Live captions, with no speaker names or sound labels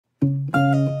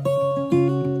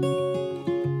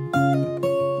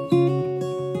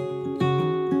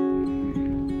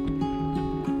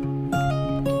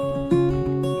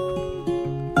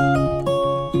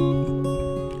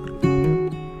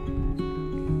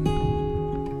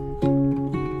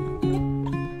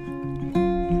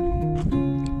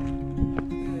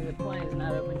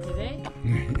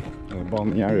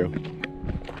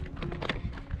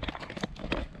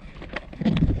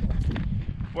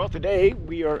Well, today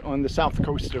we are on the south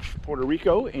coast of Puerto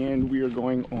Rico, and we are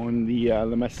going on the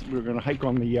we're going to hike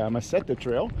on the Meseta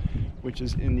Trail, which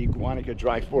is in the Guanica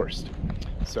Dry Forest.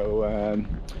 So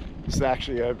this is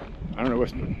actually a, I don't know, a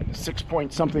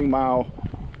 6-point-something mile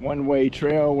one-way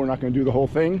trail. We're not going to do the whole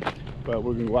thing, but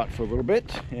we're going to go out for a little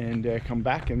bit and come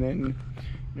back, and then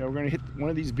we're going to hit one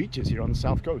of these beaches here on the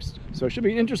south coast. So it should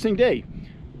be an interesting day.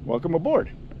 Welcome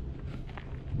aboard.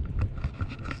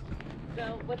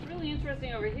 So what's really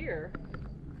interesting over here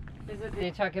is that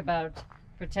they talk about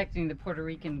protecting the Puerto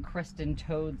Rican crested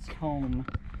toad's home.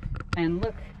 And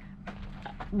look,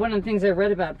 one of the things I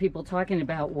read about people talking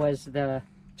about was the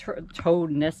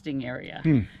toad nesting area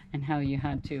and how you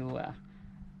had to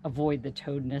avoid the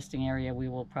toad nesting area. We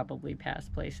will probably pass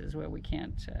places where we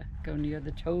can't go near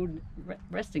the toad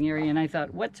resting area. And I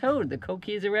thought, what toad? The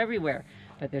coquilles are everywhere.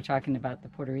 But they're talking about the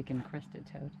Puerto Rican crested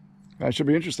toad. That should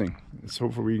be interesting. Let's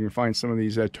hopefully we can find some of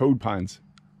these toad ponds.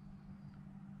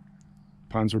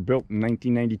 Ponds were built in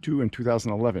 1992 and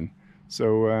 2011.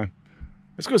 So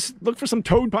let's go look for some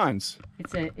toad ponds.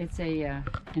 It's a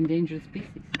endangered species.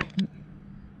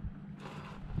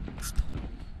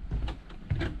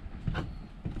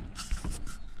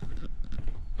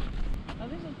 Oh,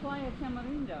 this is Playa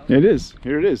Tamarindo. It is.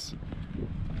 Here it is.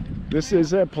 This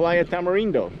is Playa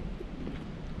Tamarindo.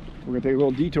 We're going to take a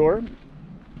little detour.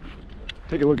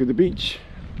 Take a look at the beach.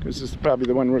 This is probably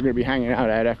the one we're going to be hanging out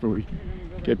at after we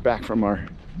get back from our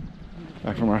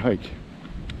hike.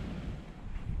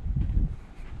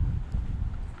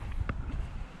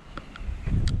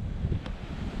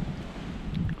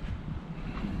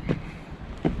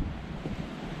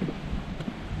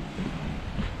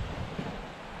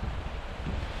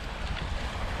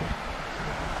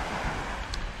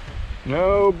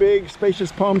 No big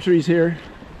spacious palm trees here.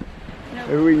 Nope.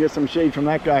 Maybe we can get some shade from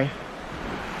that guy.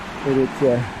 But it's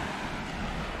an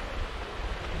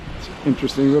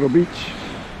interesting little beach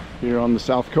here on the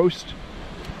south coast.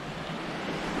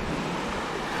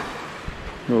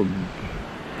 A little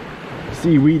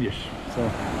seaweedish. So,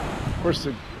 of course,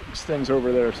 it extends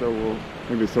over there, so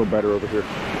maybe it's a little better over here.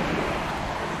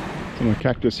 Some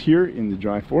cactus here in the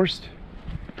dry forest.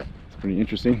 It's pretty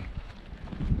interesting.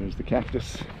 There's the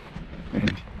cactus,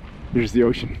 and here's the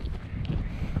ocean.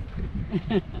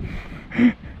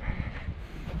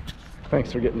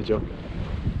 Thanks for getting the joke.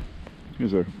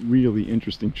 Here's a really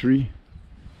interesting tree.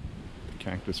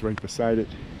 Cactus right beside it.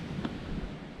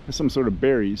 There's some sort of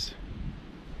berries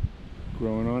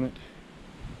growing on it.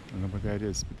 I don't know what that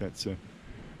is, but that's a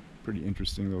pretty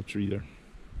interesting little tree there.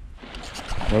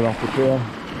 Right off the trail.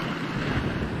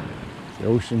 It's the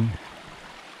ocean.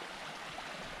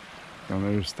 Down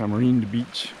there's Tamarindo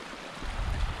Beach.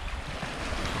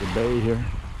 The bay here.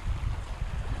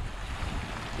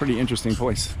 Pretty interesting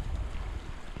place.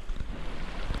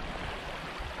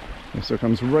 So it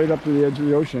comes right up to the edge of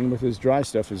the ocean with this dry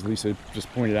stuff, as Lisa just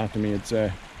pointed out to me. It's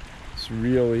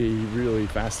really, really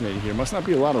fascinating here. Must not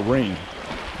be a lot of rain.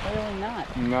 Really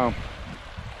not. No.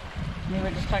 We were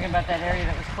just talking about that area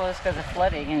that was closed because of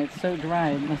flooding, and it's so dry.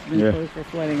 It must have been closed for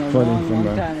flooding a long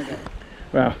time ago.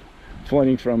 Well,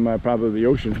 flooding from probably the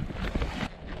ocean.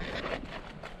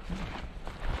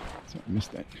 So I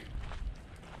missed that.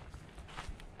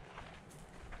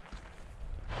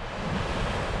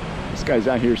 This guy's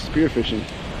out here spearfishing.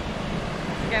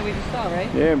 The guy we just saw, right?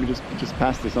 Yeah, we just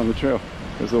passed this on the trail.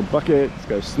 There's a little bucket, it's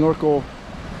got a snorkel,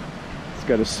 it's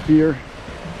got a spear.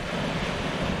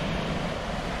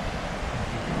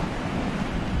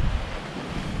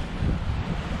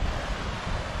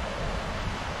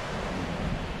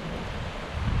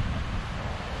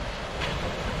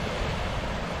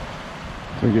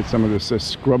 So we get some of this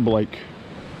scrub-like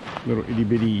little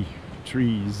itty-bitty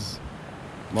trees,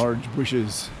 large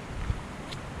bushes,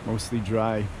 mostly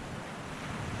dry.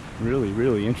 Really,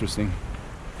 really interesting.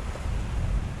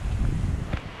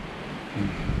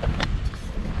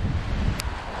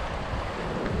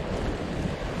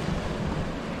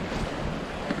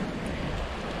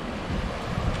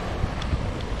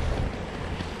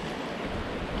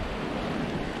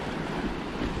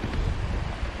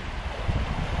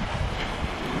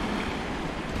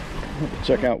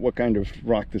 Check out what kind of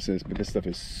rock this is, but this stuff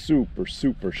is super,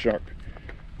 super sharp.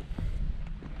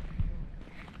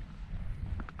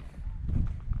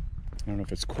 I don't know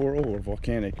if it's coral or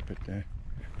volcanic, but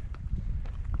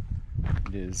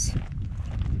it is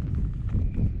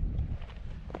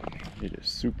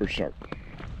super sharp.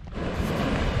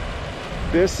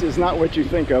 This is not what you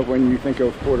think of when you think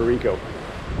of Puerto Rico.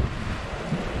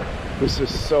 This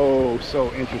is so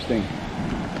interesting.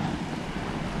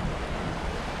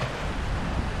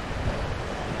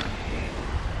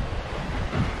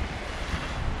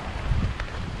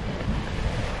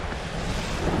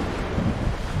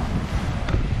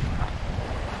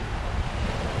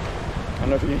 I don't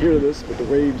know if you can hear this, but the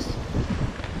waves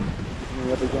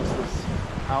coming up against this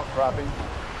outcropping.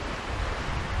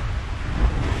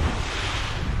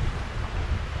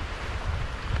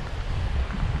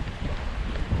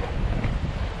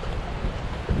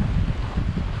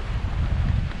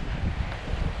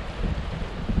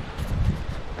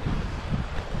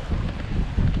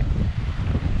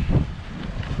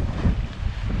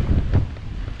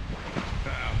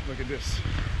 Look at this.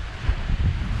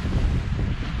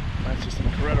 That's just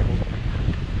incredible.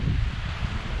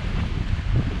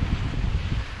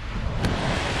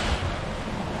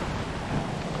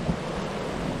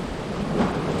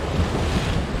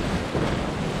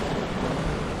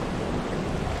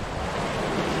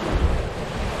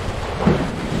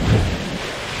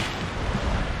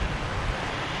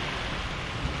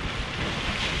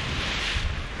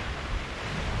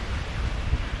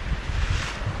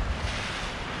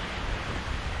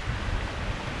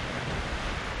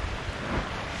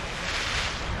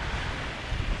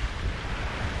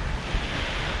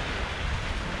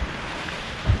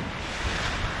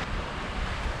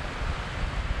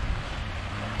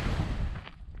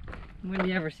 When do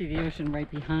you ever see the ocean right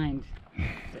behind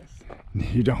this?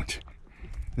 You don't.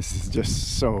 This is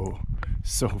just so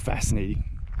fascinating.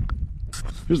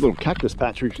 Here's a little cactus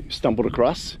patch we stumbled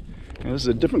across. And this is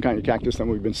a different kind of cactus than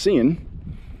we've been seeing.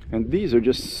 And these are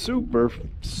just super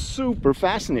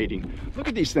fascinating. Look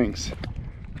at these things.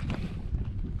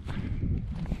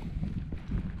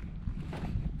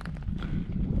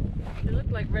 They look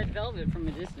like red velvet from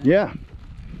a distance. Yeah.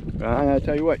 I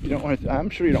tell you what, you don't want to. I'm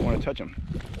sure you don't want to touch them.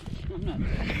 I'm not.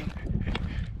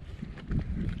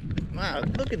 Wow,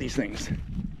 look at these things.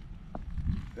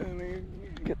 Let me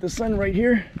get the sun right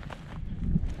here.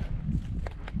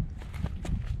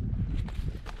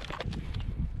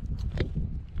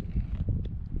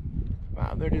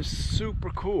 Wow, they're just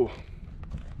super cool.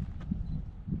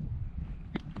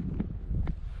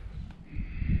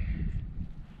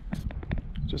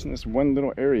 Just in this one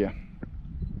little area.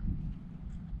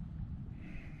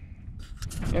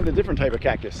 And a different type of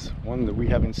cactus, one that we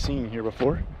haven't seen here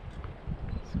before.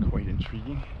 It's quite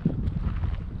intriguing.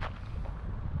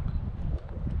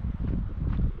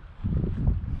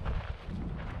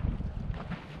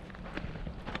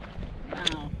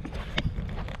 Wow.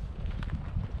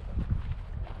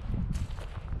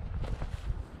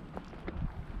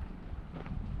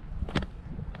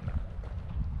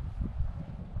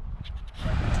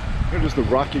 Here's just the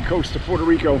rocky coast of Puerto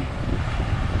Rico.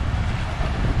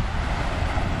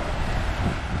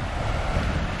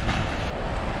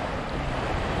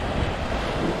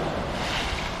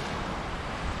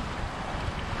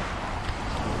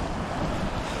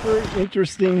 Very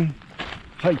interesting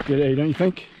hike today, don't you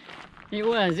think? It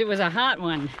was a hot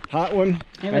one. Hot one?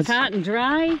 It was hot and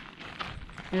dry.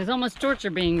 It was almost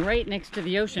torture being right next to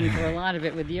the ocean for a lot of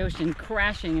it, with the ocean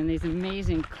crashing in these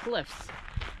amazing cliffs.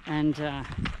 And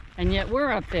yet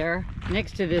we're up there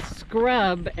next to this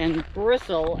scrub and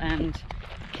bristle and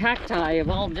cacti of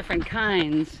all different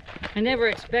kinds. I never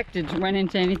expected to run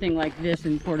into anything like this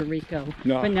in Puerto Rico.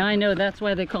 No. But now I know that's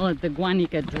why they call it the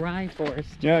Guanica Dry Forest.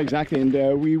 Yeah, exactly. And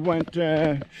we went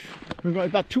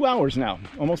about 2 hours now,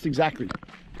 almost exactly,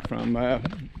 from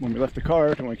when we left the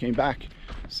car to when we came back.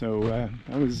 So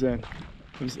it was a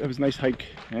nice hike,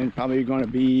 and probably going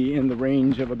to be in the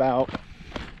range of about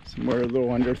somewhere a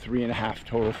little under 3.5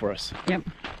 total for us. Yep.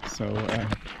 So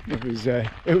it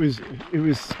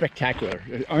was spectacular,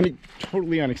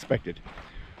 totally unexpected.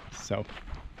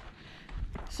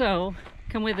 So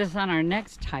come with us on our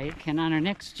next hike and on our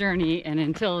next journey, and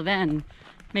until then,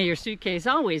 may your suitcase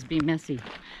always be messy.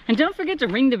 And don't forget to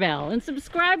ring the bell and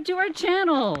subscribe to our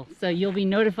channel so you'll be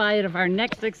notified of our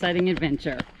next exciting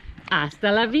adventure. Hasta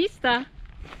la vista!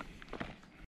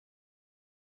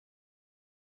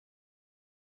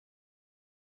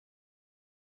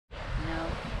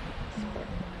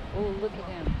 Oh, look at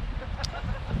him.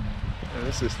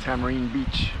 This is Tamarind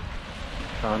Beach.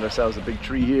 Found ourselves a big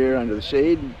tree here under the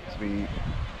shade, as we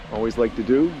always like to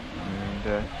do,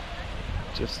 and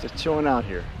just chilling out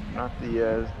here. Not the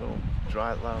little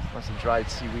lots of dried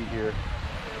seaweed here,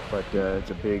 but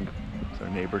it's our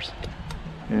neighbors.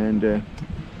 And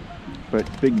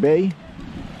but big bay.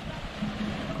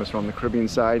 Of course, we're on the Caribbean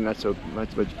side, not so much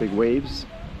big waves.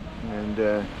 And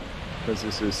because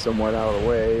this is somewhat out of the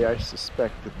way, I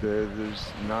suspect that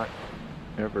there's not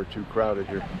ever too crowded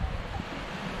here.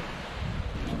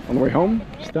 On the way home,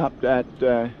 stopped at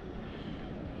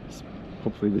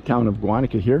hopefully the town of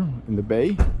Guanica here in the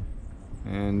bay,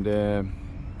 and we're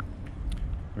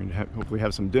going to hopefully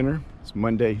have some dinner. It's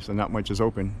Monday, so not much is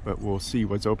open, but we'll see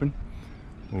what's open.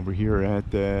 Over here at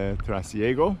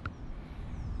Trasiego,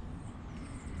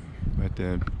 but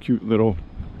a cute little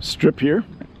strip here,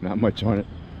 not much on it,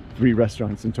 3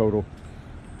 restaurants in total,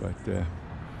 but the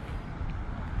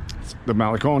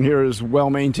Malecon here is well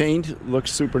maintained,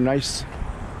 looks super nice.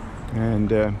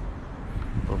 And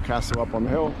little castle up on the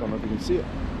hill. I don't know if you can see it.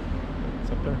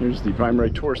 It's up there. Here's the primary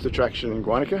tourist attraction in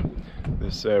Guanica.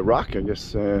 This rock, I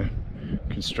guess,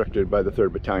 constructed by the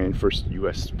 3rd Battalion, 1st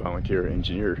U.S. Volunteer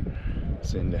Engineer.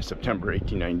 It's in September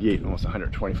 1898, almost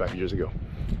 125 years ago.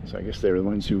 So I guess they were the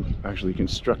ones who actually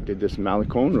constructed this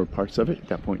Malecon, or parts of it, at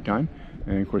that point in time.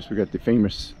 And of course, we got the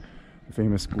famous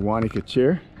Guanica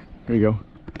chair. Here you go.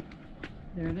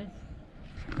 There it is.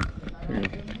 There you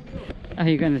go. Oh,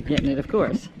 you're going to get in it, of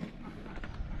course.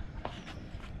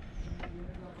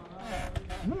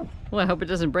 Well, I hope it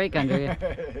doesn't break under you,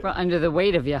 under the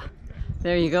weight of you.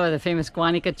 There you go, the famous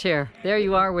Guanica chair. There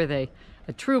you are with a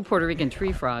true Puerto Rican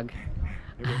tree frog.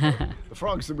 The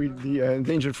frogs that the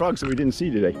endangered frogs that we didn't see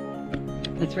today.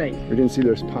 That's right. We didn't see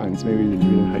those ponds. Maybe we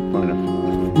didn't hike far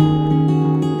enough.